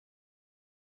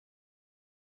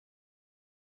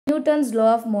Newton's law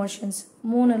of motions.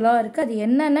 3 law இருக்கு. அது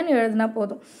என்னன்னு எழுதுனா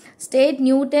போதும். State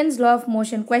Newton's law of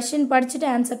motion. Question படிச்சிட்டு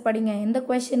ஆன்சர் படிங்க. எந்த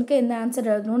क्वेश्चनக்கு எந்த ஆன்சர்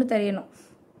எழுதணும்னு தெரியணும்.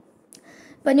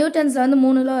 இப்போ நியூட்டன்ஸ்ல வந்து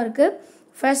 3 law இருக்கு.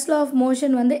 First law of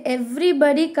motion வந்து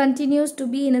everybody continues to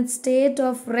be in a state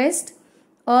of rest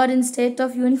or in state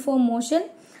of uniform motion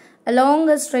along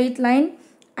a straight line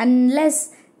unless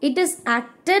it is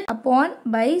acted upon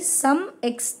by some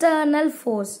external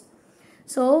force.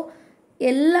 So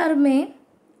எல்லாருமே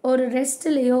ஒரு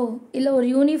ரெஸ்ட்லேயோ இல்லை ஒரு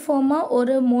யூனிஃபார்மாக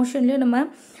ஒரு மோஷன்லேயோ நம்ம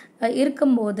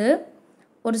இருக்கும்போது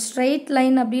ஒரு straight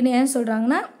line அப்படின்னு ஏன்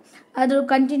சொல்கிறாங்கன்னா அது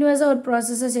கண்டினியூஸாக ஒரு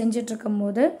ப்ராசஸை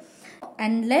செஞ்சிட்ருக்கும்போது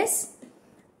அன்லெஸ்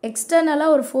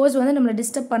எக்ஸ்டர்னலாக ஒரு ஃபோர்ஸ் வந்து நம்மளை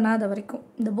டிஸ்டர்ப் பண்ணாத வரைக்கும்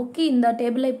இந்த புக்கு இந்த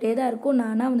டேபிளில் இப்படியே தான் இருக்கும்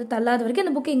நானாக வந்து தள்ளாத வரைக்கும்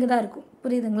இந்த புக்கு இங்கே தான் இருக்கும்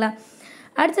புரியுதுங்களா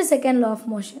அடுத்த second law of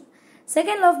motion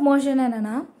second law of motion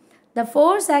என்னென்னா the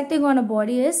force acting on a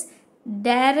body is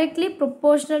directly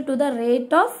proportional to the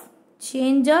rate of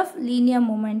change of linear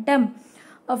momentum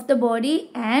of the body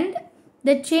and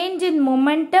the change in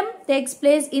momentum takes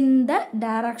place in the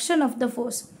direction of the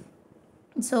force.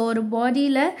 So ஒரு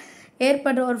பாடியில்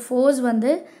ஏற்படுற ஒரு force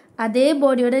வந்து அதே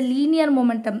பாடியோட linear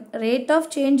momentum rate of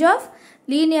change of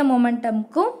linear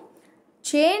மொமெண்டம்க்கும்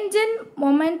change in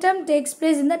momentum takes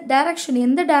place இந்த direction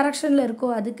எந்த டைரக்ஷனில் இருக்கோ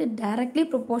அதுக்கு டைரக்ட்லி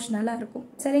ப்ரொபோர்ஷனலாக இருக்கும்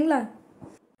சரிங்களா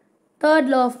Third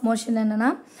law of motion என்னன்னா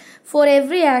for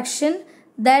every action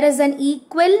there is an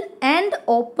equal and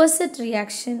opposite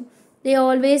reaction. They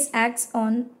always acts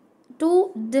on two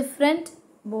different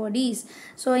bodies.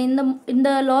 So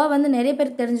இந்த law வந்து நிறைய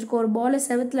பேருக்கு தெரிஞ்சிருக்கும் ஒரு பாலை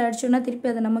செவத்தில் அடிச்சோன்னா திருப்பி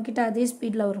அதை நம்மக்கிட்ட அதே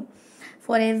ஸ்பீடில் வரும்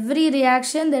For every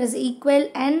reaction there is equal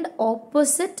and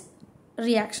opposite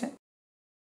reaction.